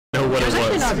know what it was.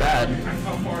 Actually not bad.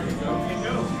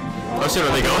 Oh shit,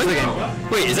 are they going?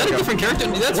 Wait, is that a different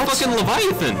character? That's fucking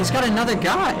Leviathan. He's got another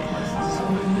guy.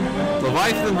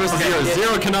 Leviathan versus Zero.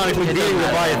 Zero canonically beating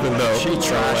Leviathan though. She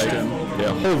trashed him.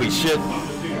 Yeah, holy shit.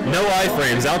 No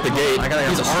iframes out the gate.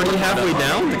 He's already halfway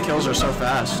down. The kills are so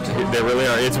fast. They really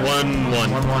are. It's 1-1.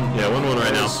 1-1. Yeah, 1-1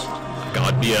 right now.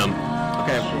 God BM.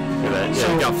 Okay. Look at that. Yeah,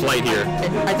 so, we got flight here.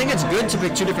 I think it's good to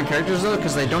pick two different characters though,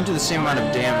 because they don't do the same amount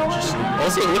of damage.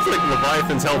 Also, it looks like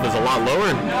Leviathan's health is a lot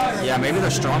lower. Yeah, maybe they're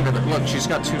stronger. Look, she's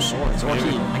got 2 swords. Or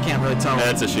he. I can't really tell.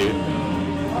 That's a shoot.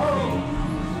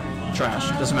 Trash.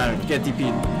 Doesn't matter. Get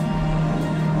DP'd.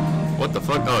 What the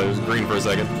fuck? Oh, it was green for a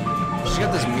second. She's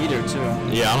got this meter too.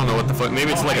 Yeah, I don't know what the fuck.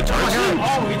 Maybe it's like a charge.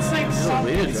 Oh, it's like some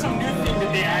new thing that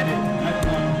they added.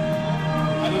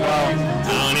 Well,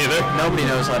 I don't either. Nobody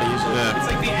knows how to use it. Yeah. It's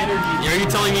like the energy. Are you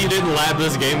telling me you didn't lab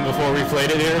this game before we played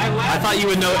it here? I thought you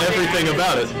would know everything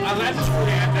about it. I labbed this for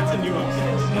you. That's a new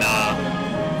update. Nah.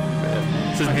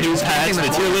 It's a new patch.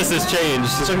 The tier list has changed.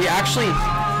 So he actually...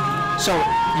 So,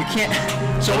 you can't...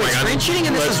 So wait, screen cheating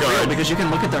in this is real because you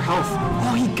can look at their health.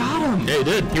 Oh, he got him! Yeah, he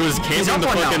did. He was canceling the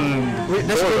fucking... We've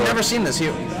never seen this.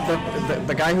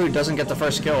 The guy who doesn't get the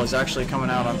first kill is actually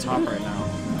coming out on top right now.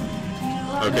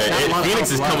 Okay, Phoenix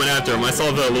is coming after him. I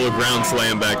saw the little ground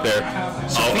slam back there.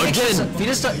 So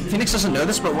Phoenix doesn't know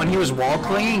this, but when he was wall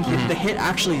clinging, the hit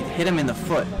actually hit him in the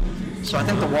foot. So I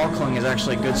think the wall cling is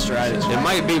actually a good strategy. It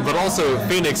might be, but also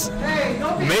Phoenix,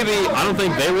 maybe, I don't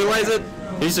think they realize it.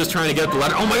 He's just trying to get up the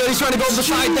ladder. Oh my god, he's trying to go up the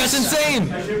side. That's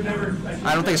insane.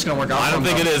 I don't think it's going to work out. I don't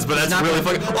think it is, but that's really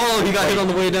fucking... Oh, he got hit on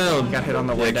the way down. He got hit on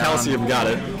the way down. Calcium got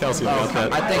it. Calcium got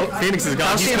that. I think Phoenix is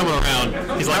gone. He's coming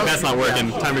around. He's like, that's not working.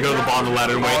 Time to go to the bottom of the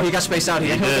ladder and wait. Oh, he got spaced out. He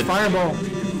hit the fireball.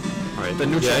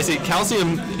 Alright, yeah, I see.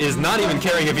 Calcium is not even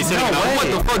caring if he's hitting it. What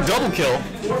the fuck? Double kill.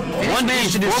 One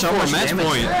each, 4-4 match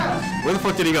point. Where the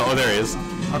fuck did he go? Oh, there he is.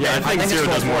 Okay, yeah, I think Zero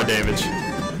does more damage.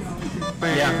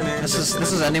 Yeah, this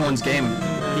is anyone's game.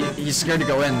 He's scared to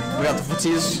go in. We got the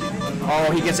footsies.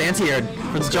 Oh, he gets anti-aired.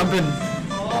 Let's jump in.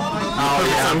 Oh,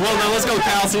 yeah. Well, now let's go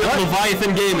Calcium,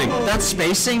 Leviathan Gaming. That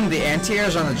spacing, the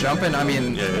anti-airs on the jump-in, I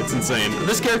mean... Yeah, it's insane.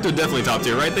 This character definitely top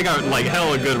tier, right? They got, like,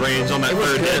 hella good range on that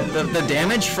third hit. The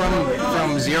damage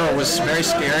from Zero was very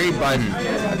scary, but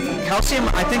Calcium,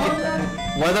 I think,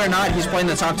 whether or not he's playing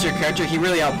the top tier character, he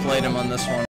really outplayed him on this one.